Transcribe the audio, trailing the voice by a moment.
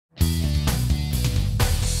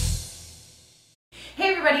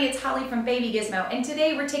everybody, it's Holly from Baby Gizmo, and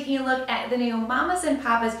today we're taking a look at the new Mamas and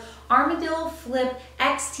Papas Armadillo Flip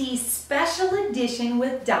XT Special Edition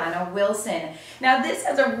with Donna Wilson. Now this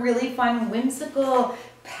has a really fun, whimsical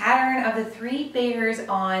pattern of the three bears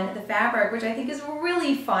on the fabric, which I think is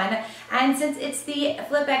really fun. And since it's the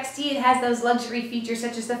Flip XT, it has those luxury features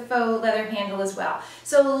such as the faux leather handle as well.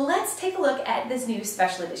 So let's take a look at this new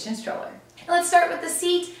special edition stroller. Now let's start with the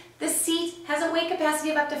seat. The seat has a weight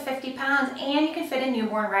capacity of up to 50 pounds and you can fit a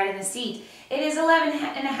newborn right in the seat. It is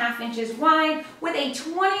 11.5 inches wide with a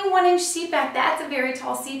 21-inch seat back. That's a very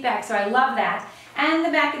tall seat back, so I love that. And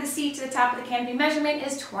the back of the seat to the top of the canopy measurement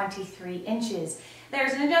is 23 inches.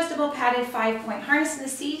 There's an adjustable padded 5-point harness in the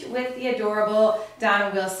seat with the adorable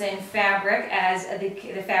Donna Wilson fabric as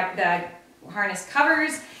the harness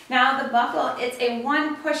covers. Now the buckle, it's a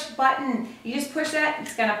one push button. You just push that,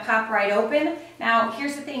 it's gonna pop right open. Now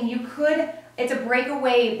here's the thing, it's a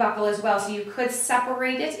breakaway buckle as well, so you could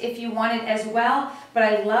separate it if you wanted as well, but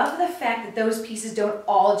I love the fact that those pieces don't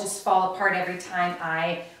all just fall apart every time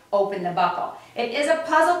I open the buckle. It is a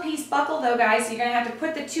puzzle piece buckle though, guys, so you're gonna have to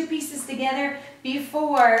put the two pieces together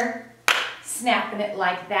before snapping it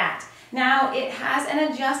like that. Now it has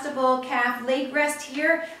an adjustable calf leg rest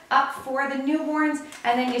here up for the newborns,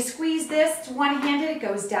 and then you squeeze this, it's one-handed, it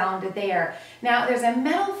goes down to there. Now there's a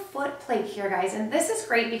metal foot plate here, guys, and this is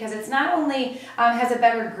great because it's not only has a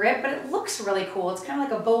better grip, but it looks really cool. It's kind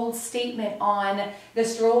of like a bold statement on the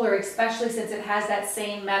stroller, especially since it has that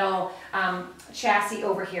same metal chassis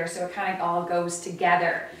over here, so it kind of all goes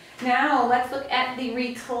together. Now let's look at the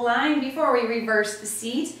recline before we reverse the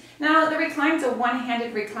seat. Now the recline's a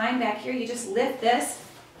one-handed recline back here. You just lift this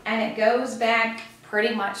and it goes back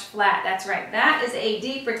pretty much flat. That's right, that is a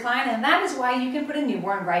deep recline, and that is why you can put a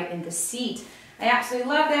newborn right in the seat. I absolutely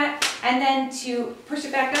love that. And then to push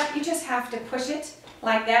it back up, you just have to push it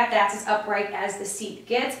like that. That's as upright as the seat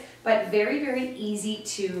gets, but very, very easy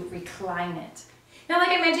to recline it. Now,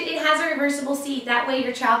 like I mentioned, it has a reversible seat. That way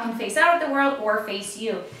your child can face out at the world or face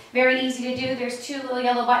you. Very easy to do. There's two little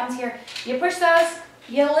yellow buttons here. You push those,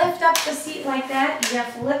 you lift up the seat like that, you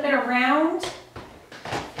flip it around,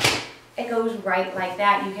 it goes right like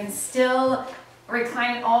that. You can still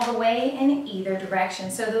recline it all the way in either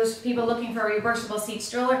direction. So those people looking for a reversible seat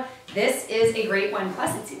stroller, this is a great one.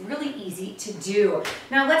 Plus, it's really easy to do.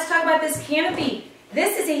 Now let's talk about this canopy.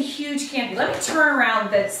 This is a huge canopy. Let me turn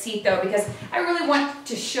around the seat though, because I really want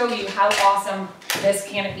to show you how awesome this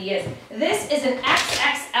canopy is. This is an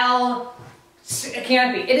XXL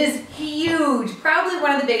canopy. It is huge, probably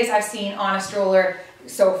one of the biggest I've seen on a stroller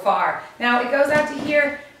so far. Now it goes out to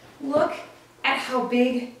here. Look at how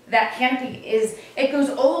big that canopy is. It goes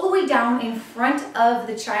all the way down in front of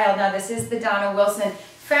the child. Now this is the Donna Wilson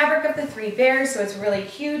fabric of the three bears, so it's really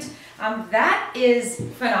cute. That is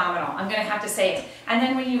phenomenal, I'm gonna have to say it. And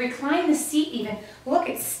then when you recline the seat even, look,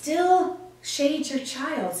 it still shades your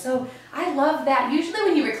child. So I love that. Usually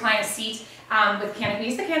when you recline a seat with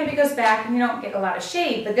canopies, the canopy goes back and you don't get a lot of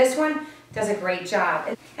shade, but this one does a great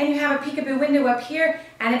job. And you have a peekaboo window up here,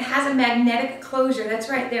 and it has a magnetic closure. That's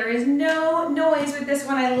right, there is no noise with this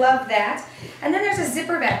one. I love that. And then there's a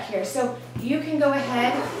zipper back here, so you can go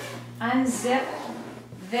ahead, unzip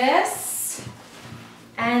this,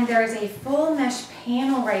 and there's a full mesh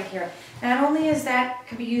panel right here. Not only is that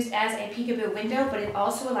could be used as a peekaboo window, but it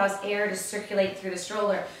also allows air to circulate through the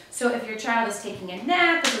stroller. So if your child is taking a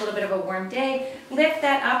nap, it's a little bit of a warm day, lift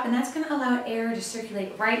that up, and that's going to allow air to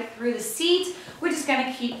circulate right through the seat, which is going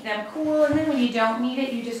to keep them cool. And then when you don't need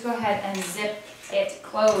it, you just go ahead and zip it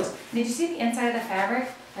closed. Did you see the inside of the fabric?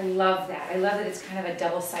 I love that. I love that it's kind of a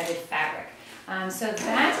double-sided fabric. So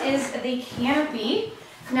that is the canopy.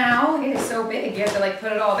 Now, it is so big, you have to like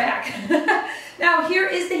put it all back. Now, here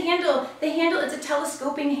is the handle. The handle is a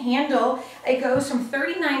telescoping handle. It goes from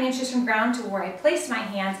 39 inches from ground to where I place my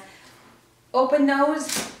hands. Open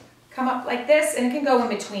those, come up like this, and it can go in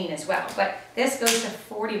between as well. But this goes to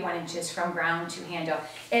 41 inches from ground to handle.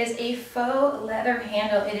 It is a faux leather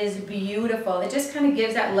handle. It is beautiful. It just kind of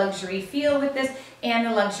gives that luxury feel with this and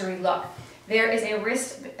the luxury look. There is a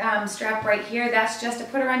wrist strap right here. That's just to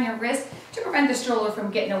put around your wrist to prevent the stroller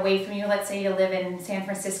from getting away from you. Let's say you live in San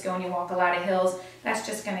Francisco and you walk a lot of hills. That's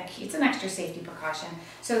just going to keep, it's an extra safety precaution.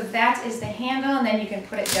 So that is the handle, and then you can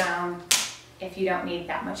put it down if you don't need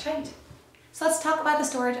that much height. So let's talk about the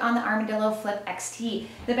storage on the Armadillo Flip XT.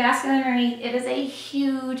 The basket underneath, it is a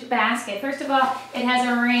huge basket. First of all, it has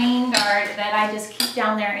a rain guard that I just keep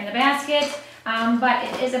down there in the basket. But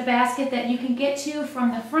it is a basket that you can get to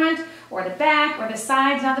from the front or the back or the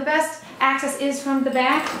sides. Now the best access is from the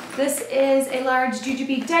back. This is a large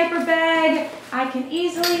jujube diaper bag. I can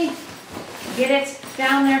easily get it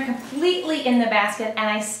down there completely in the basket, and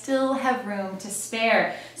I still have room to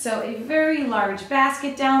spare. So a very large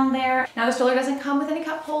basket down there. Now the stroller doesn't come with any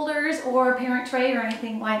cup holders or parent tray or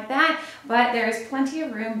anything like that, but there is plenty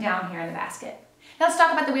of room down here in the basket. Now let's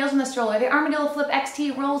talk about the wheels in the stroller. The Armadillo Flip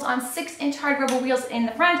XT rolls on 6-inch hard rubber wheels in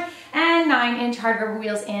the front and 9-inch hard rubber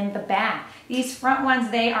wheels in the back. These front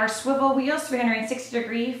ones, they are swivel wheels,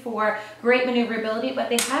 360-degree for great maneuverability, but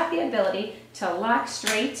they have the ability to lock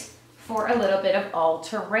straight for a little bit of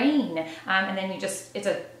all-terrain. And then it's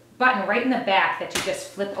a button right in the back that you just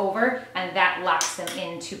flip over, and that locks them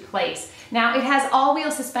into place. Now it has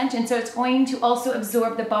all-wheel suspension, so it's going to also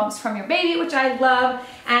absorb the bumps from your baby, which I love,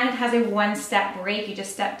 and it has a one-step brake. You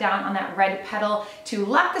just step down on that red pedal to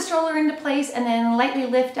lock the stroller into place and then lightly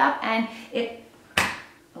lift up, and it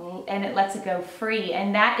lets it go free.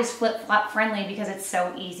 And that is flip-flop friendly because it's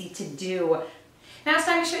so easy to do. Now it's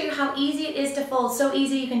time to show you how easy it is to fold. So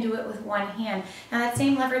easy you can do it with one hand. Now that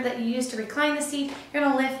same lever that you use to recline the seat, you're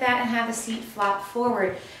going to lift that and have the seat flop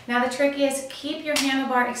forward. Now the trick is keep your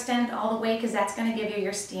handlebar extended all the way because that's going to give you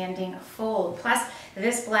your standing fold. Plus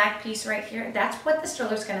this black piece right here, that's what the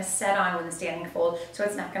stroller is going to set on with the standing fold, so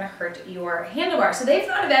it's not going to hurt your handlebar. So they've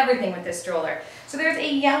thought of everything with this stroller. So there's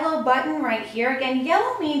a yellow button right here. Again,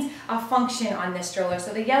 yellow means a function on this stroller.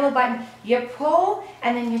 So the yellow button, you pull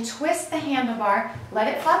and then you twist the handlebar, let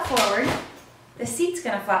it flop forward. The seat's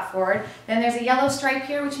going to flop forward. Then there's a yellow stripe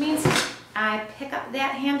here, which means I pick up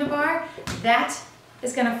that handlebar. That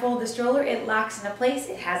is going to fold the stroller. It locks into place.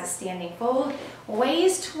 It has a standing fold.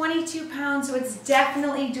 Weighs 22 pounds, so it's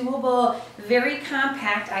definitely doable. Very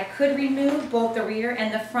compact. I could remove both the rear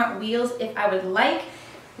and the front wheels if I would like.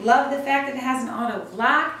 Love the fact that it has an auto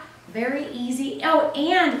lock. Very easy. Oh,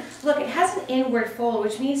 and look, it has an inward fold,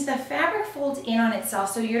 which means the fabric folds in on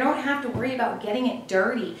itself, so you don't have to worry about getting it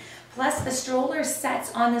dirty. Plus, the stroller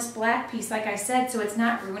sets on this black piece, like I said, so it's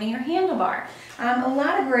not ruining your handlebar. A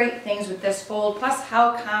lot of great things with this fold, plus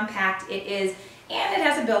how compact it is, and it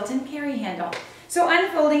has a built-in carry handle. So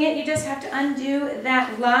unfolding it, you just have to undo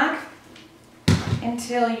that lock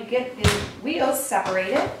until you get the wheels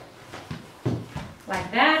separated, like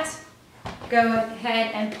that. Go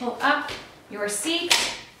ahead and pull up your seat,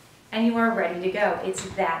 and you are ready to go. It's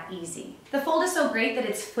that easy. The fold is so great that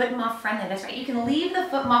it's foot muff friendly. That's right, you can leave the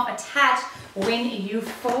foot muff attached when you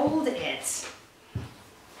fold it.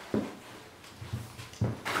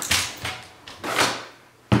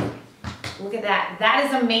 Look at that, that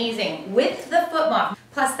is amazing with the foot muff.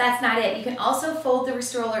 Plus, that's not it. You can also fold the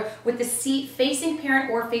stroller with the seat facing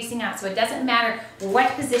parent or facing out. So it doesn't matter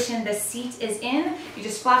what position the seat is in. You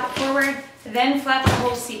just flop it forward, then flap the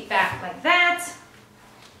whole seat back like that.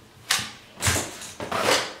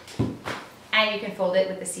 And you can fold it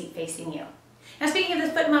with the seat facing you. Now speaking of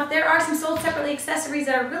the foot muff, there are some sold separately accessories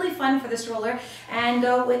that are really fun for the stroller and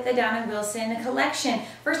go with the Donna Wilson collection.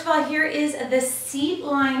 First of all, here is the seat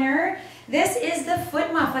liner. This is the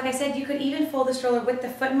foot muff. Like I said, you could even fold the stroller with the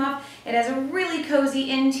foot muff. It has a really cozy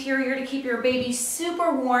interior to keep your baby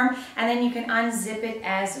super warm, and then you can unzip it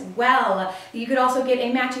as well. You could also get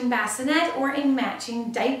a matching bassinet or a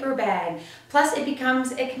matching diaper bag. Plus, it can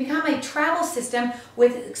become a travel system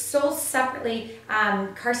with sold separately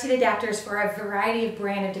car seat adapters for a variety of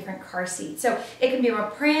brand of different car seats. So it can be a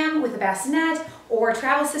pram with a bassinet, or a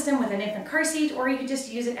travel system with an infant car seat, or you could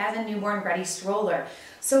just use it as a newborn ready stroller.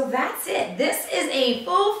 So that's it. This is a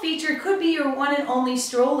full feature, could be your one and only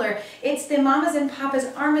stroller. It's the Mamas and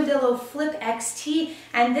Papas Armadillo Flip XT,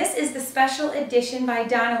 and this is the special edition by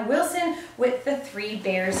Donna Wilson with the 3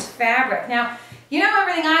 Bears fabric. Now, you know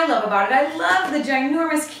everything I love about it. I love the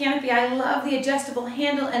ginormous canopy. I love the adjustable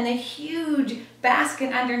handle and the huge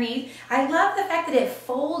basket underneath. I love the fact that it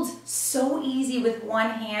folds so easy with one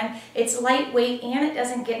hand. It's lightweight and it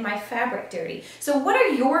doesn't get my fabric dirty. So what are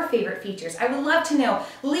your favorite features? I would love to know.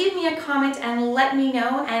 Leave me a comment and let me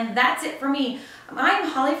know. And that's it for me. I'm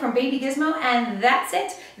Holly from Baby Gizmo, and that's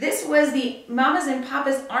it. This was the Mamas and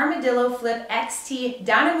Papas Armadillo Flip XT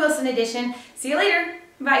Donna Wilson edition. See you later.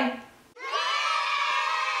 Bye.